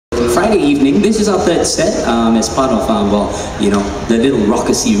Friday evening. This is our third set as part of, well, you know, the Little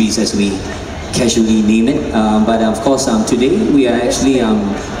Rocker series as we casually name it. But of course, today we are actually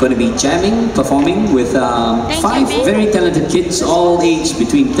going to be jamming, performing with 5 very talented kids, all aged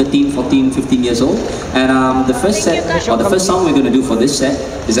between 13, 14, 15 years old. And the first set, or the first song we're going to do for this set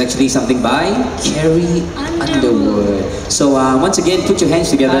is actually something by Carrie Underwood. So once again, put your hands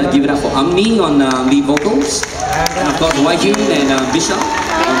together, give it up for Amni on lead vocals, and of course Wai-Hyun and Bishop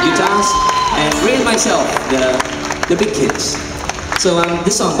on guitars, and Ray and myself, the big kids. So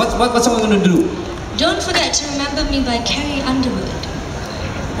this song, what song are we going to do? Don't Forget to Remember Me by Carrie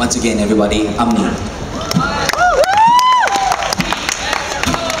Underwood. Once again, everybody, Amni.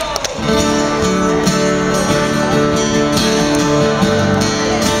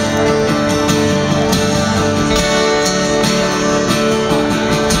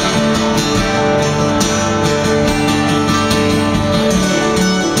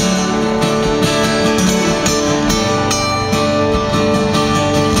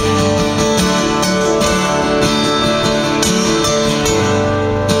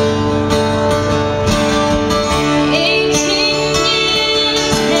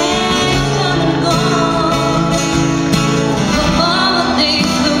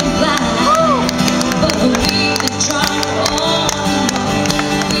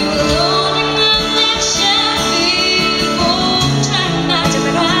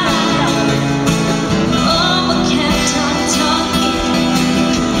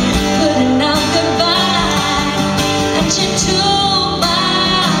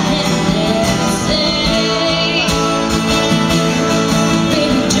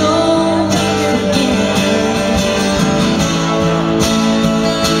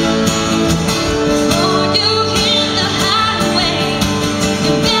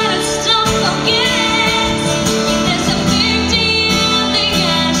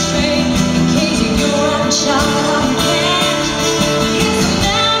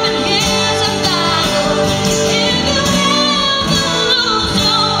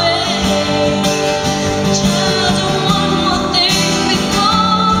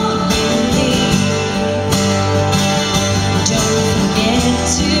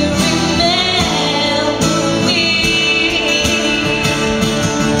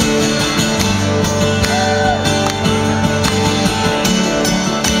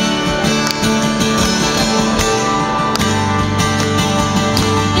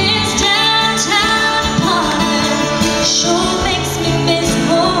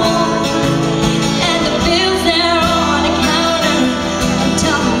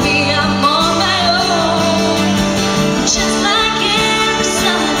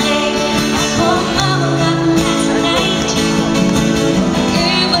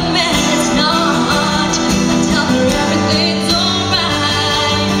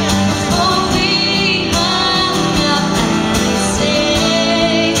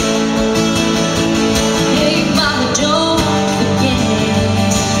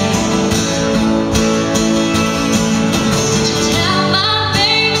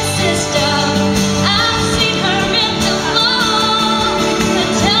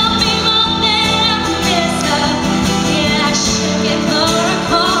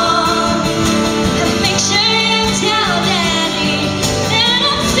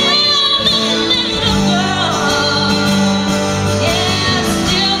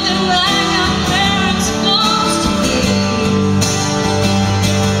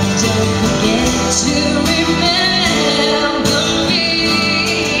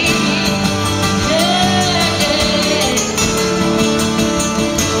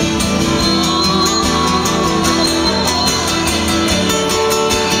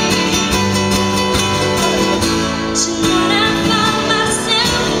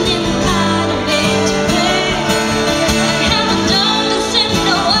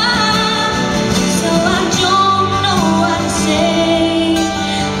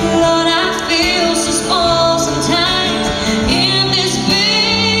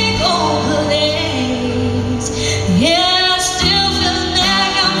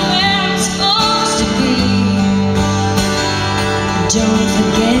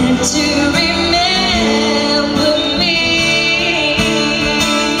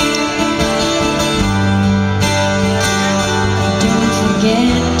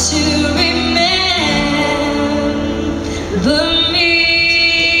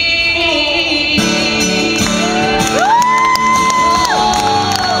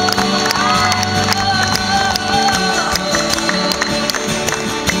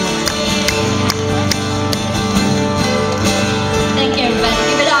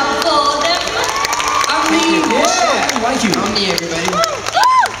 Amni, everybody.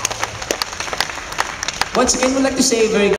 Once again, we'd like to say a very